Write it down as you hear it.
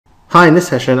Hi, in this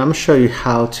session, I'm going to show you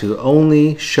how to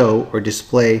only show or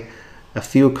display a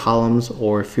few columns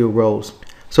or a few rows.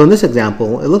 So in this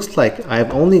example, it looks like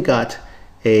I've only got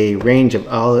a range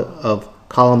of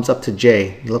columns up to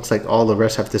J. It looks like all the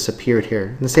rest have disappeared here.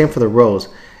 And the same for the rows.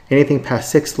 Anything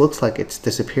past 6 looks like it's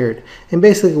disappeared. And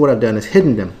basically what I've done is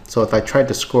hidden them. So if I tried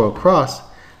to scroll across,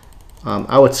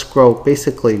 I would scroll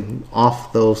basically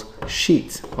off those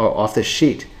sheets or off this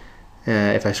sheet.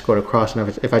 If I scroll across, and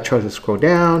if I try to scroll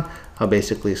down, I'll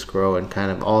basically scroll and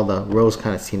kind of all the rows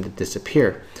kind of seem to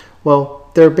disappear. Well,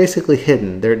 they're basically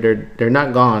hidden. They're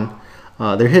not gone.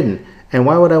 They're hidden. And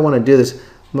why would I want to do this?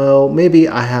 Well, maybe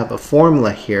I have a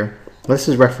formula here. This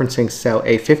is referencing cell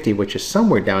A50, which is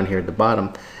somewhere down here at the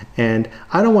bottom. And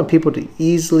I don't want people to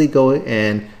easily go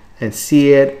and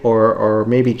see it or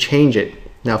maybe change it.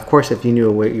 Now, of course, if you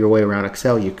knew your way around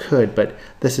Excel, you could, but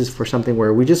this is for something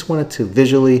where we just wanted to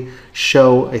visually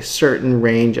show a certain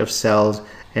range of cells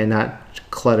and not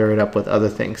clutter it up with other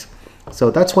things. So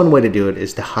that's one way to do it,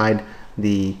 is to hide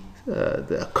the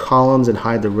columns and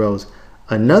hide the rows.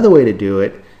 Another way to do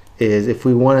it is if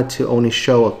we wanted to only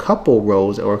show a couple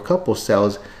rows or a couple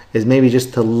cells, is maybe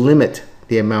just to limit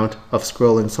the amount of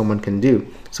scrolling someone can do.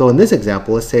 So in this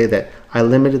example, let's say that I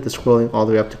limited the scrolling all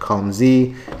the way up to column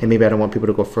Z, and maybe I don't want people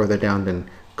to go further down than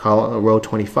row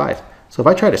 25. So if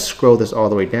I try to scroll this all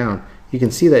the way down, you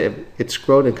can see that it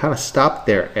scrolled and kind of stopped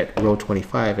there at row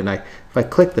 25. And if I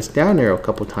click this down arrow a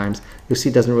couple times, you'll see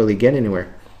it doesn't really get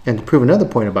anywhere. And to prove another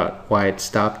point about why it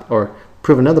stopped, or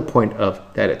prove another point of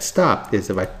that it stopped, is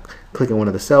if I click on one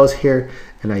of the cells here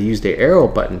and I use the arrow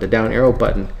button, the down arrow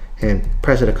button, and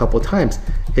press it a couple times,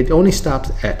 it only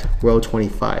stops at row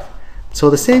 25. So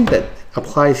the same that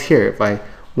applies here. If I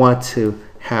want to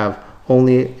have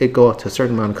only it go up to a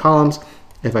certain amount of columns,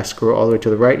 if I scroll all the way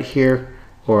to the right here,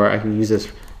 or I can use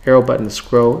this arrow button to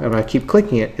scroll, and I keep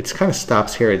clicking it, it kind of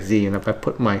stops here at Z. And if I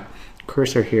put my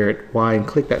cursor here at Y and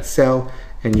click that cell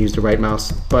and use the right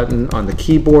mouse button on the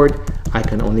keyboard, I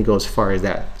can only go as far as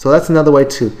that. So that's another way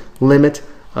to limit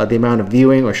the amount of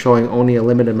viewing, or showing only a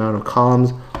limited amount of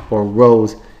columns or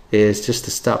rows, is just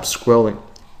to stop scrolling.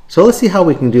 So let's see how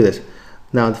we can do this.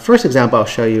 Now, the first example I'll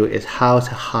show you is how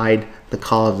to hide the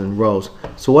columns and rows.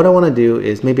 So what I want to do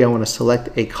is, maybe I want to select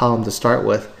a column to start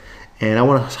with, and I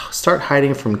want to start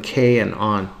hiding from K and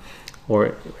on,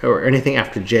 or anything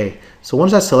after J. So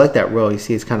once I select that row, you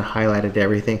see it's kind of highlighted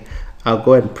everything. I'll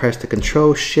go ahead and press the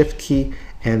Control Shift key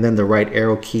and then the right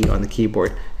arrow key on the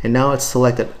keyboard. And now it's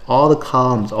selected all the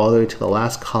columns all the way to the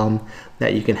last column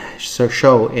that you can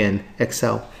show in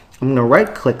Excel. I'm going to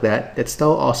right click that. It's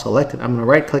still all selected. I'm going to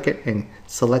right click it and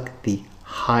select the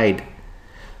hide.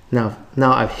 Now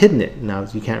I've hidden it. Now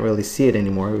you can't really see it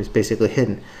anymore. It was basically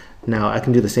hidden. Now I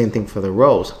can do the same thing for the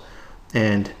rows.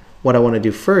 And what I want to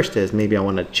do first is, maybe I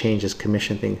want to change this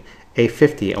commission thing.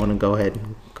 A50, I want to go ahead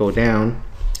and go down.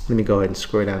 Let me go ahead and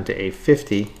scroll down to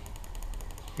A50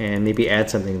 and maybe add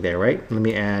something there, right? Let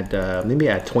me add maybe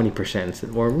add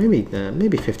 20%, or maybe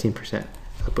 15%.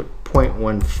 I'll put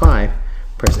 0.15,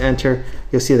 press enter.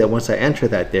 You'll see that once I enter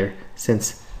that there,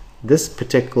 since this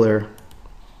particular,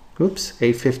 oops,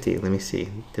 A50, let me see,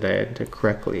 did I enter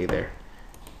correctly there?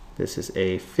 This is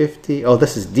A50, oh,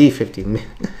 this is D50.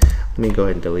 Let me go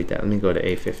ahead and delete that. Let me go to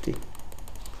A50.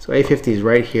 So A50 is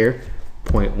right here,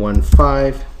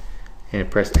 0.15,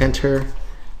 and press enter.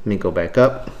 Let me go back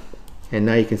up, and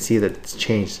now you can see that it's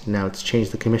changed. Now it's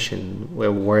changed the commission,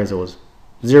 whereas it was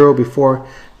 0 before,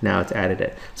 now it's added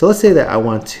it. So let's say that I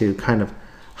want to kind of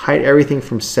hide everything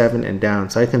from 7 and down.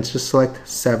 So I can just select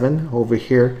 7 over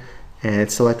here, and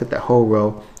it's selected that whole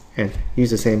row, and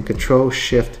use the same Control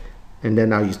Shift, and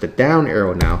then I'll use the down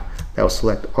arrow now. That will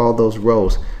select all those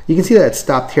rows. You can see that it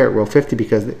stopped here at row 50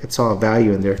 because it saw a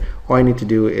value in there. All I need to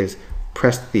do is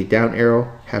press the down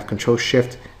arrow, have Control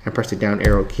Shift, and press the down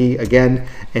arrow key again,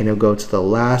 and it'll go to the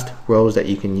last rows that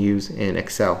you can use in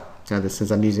Excel. Now,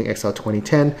 since I'm using Excel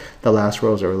 2010, the last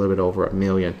rows are a little bit over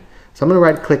 1,000,000. So I'm going to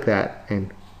right click that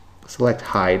and select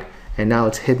hide, and now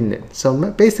it's hidden it. So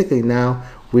basically now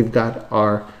we've got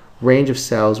our range of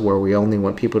cells where we only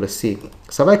want people to see.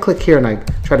 So if I click here and I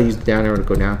try to use the down arrow to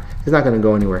go down, it's not going to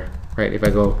go anywhere, right? If I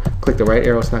go click the right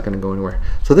arrow, it's not going to go anywhere.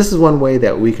 So this is one way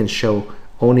that we can show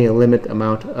only a limited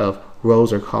amount of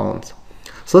rows or columns.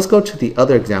 So let's go to the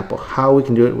other example, how we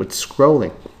can do it with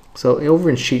scrolling. So over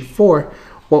in sheet 4,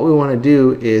 what we want to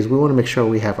do is we want to make sure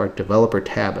we have our developer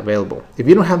tab available. If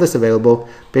you don't have this available,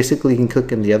 basically you can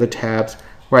click in the other tabs,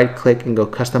 right click and go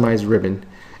customize ribbon.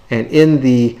 And in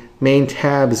the main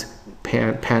tabs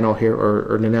panel here,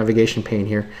 or the navigation pane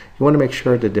here, you want to make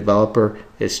sure the developer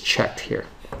is checked here.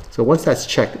 So once that's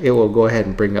checked, it will go ahead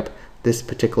and bring up this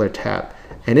particular tab.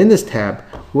 And in this tab,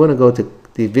 we want to go to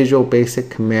the Visual Basic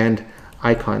command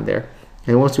icon there.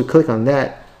 And once we click on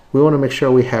that, we want to make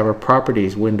sure we have our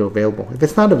properties window available. If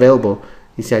it's not available,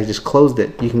 you see I just closed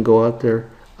it. You can go up there,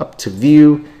 up to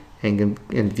view, and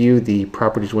view the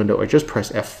properties window, or just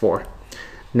press F4.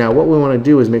 Now what we want to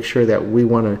do is make sure that we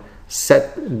want to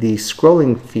set the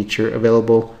scrolling feature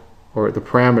available, or the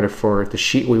parameter for the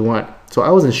sheet we want. So I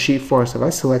was in sheet 4, so if I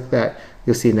select that,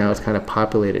 you'll see now it's kind of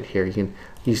populated here.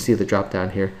 You see the drop down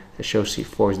here that shows sheet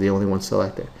 4 is the only one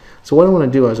selected. So what I want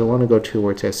to do is I want to go to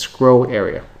where it says scroll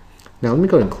area. Now let me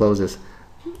go ahead and close this.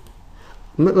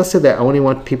 Let's say that I only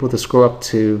want people to scroll up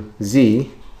to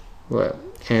Z,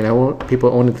 and I want people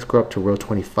only to scroll up to row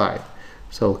 25.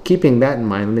 So keeping that in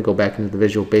mind, let me go back into the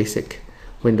Visual Basic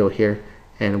window here,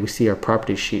 and we see our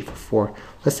property sheet for 4.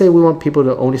 Let's say we want people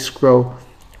to only scroll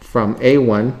from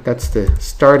A1, that's the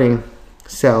starting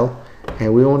cell,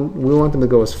 and we want them to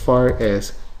go as far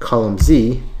as column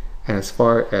Z and as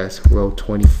far as row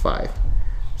 25.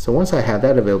 So once I have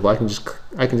that available, I can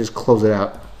just close it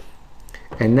out.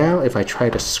 And now if I try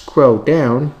to scroll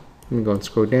down, let me go and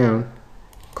scroll down,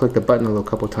 click the button a little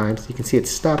couple times, you can see it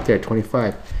stopped there at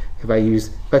 25. If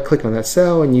I click on that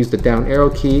cell and use the down arrow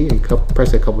key and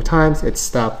press it a couple times, it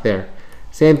stopped there.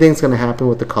 Same thing's going to happen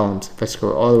with the columns. If I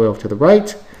scroll all the way over to the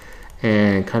right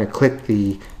and kind of click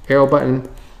the arrow button,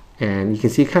 and you can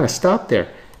see it kind of stopped there.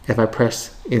 If I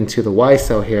press into the Y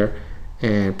cell here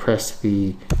and press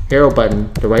the arrow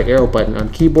button, the right arrow button on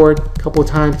the keyboard a couple of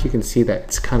times, you can see that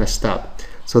it's kind of stopped.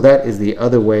 So that is the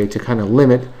other way to kind of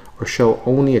limit or show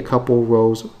only a couple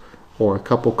rows or a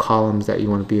couple columns that you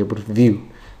want to be able to view.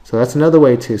 So that's another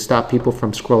way to stop people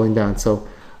from scrolling down. So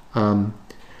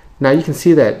now you can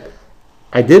see that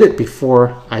I did it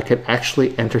before I could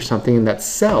actually enter something in that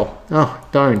cell. Oh,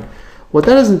 darn. Well,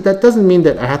 that doesn't mean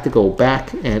that I have to go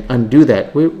back and undo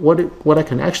that. What I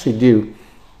can actually do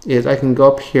is I can go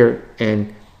up here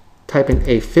and type in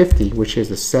A50, which is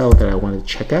the cell that I want to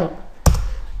check out.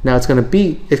 Now it's going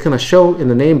to show in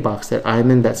the name box that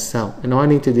I'm in that cell, and all I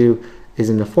need to do is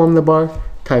in the formula bar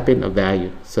type in a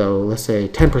value. So let's say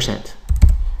 10%.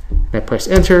 And I press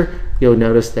enter. You'll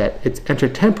notice that it's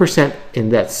entered 10% in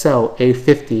that cell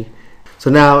A50. So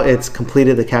now it's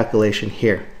completed the calculation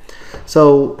here.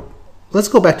 So let's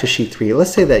go back to sheet 3.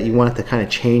 Let's say that you want to kind of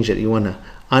change it. You want to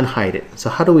unhide it. So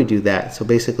how do we do that? So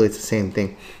basically it's the same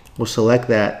thing. We'll select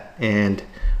that, and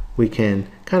we can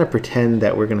kind of pretend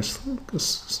that we're going to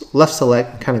left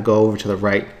select and kind of go over to the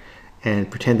right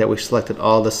and pretend that we selected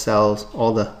all the cells,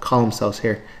 all the column cells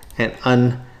here,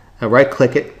 and right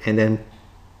click it and then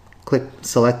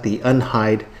select the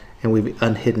unhide, and we've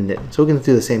unhidden it. So we're going to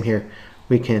do the same here.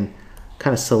 We can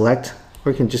kind of select,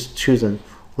 or we can just choose the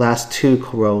last 2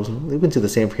 rows. We can do the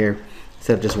same here.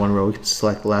 Instead of just 1 row, we can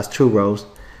select the last 2 rows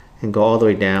and go all the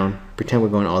way down, pretend we're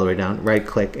going all the way down, right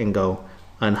click and go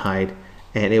unhide,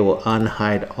 and it will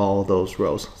unhide all those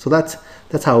rows. So that's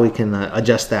how we can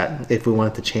adjust that if we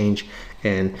wanted to change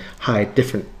and hide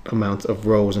different amounts of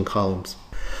rows and columns.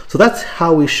 So that's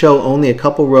how we show only a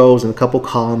couple rows and a couple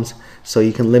columns, so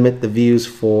you can limit the views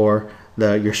for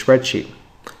your spreadsheet.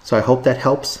 So I hope that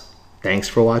helps. Thanks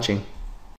for watching.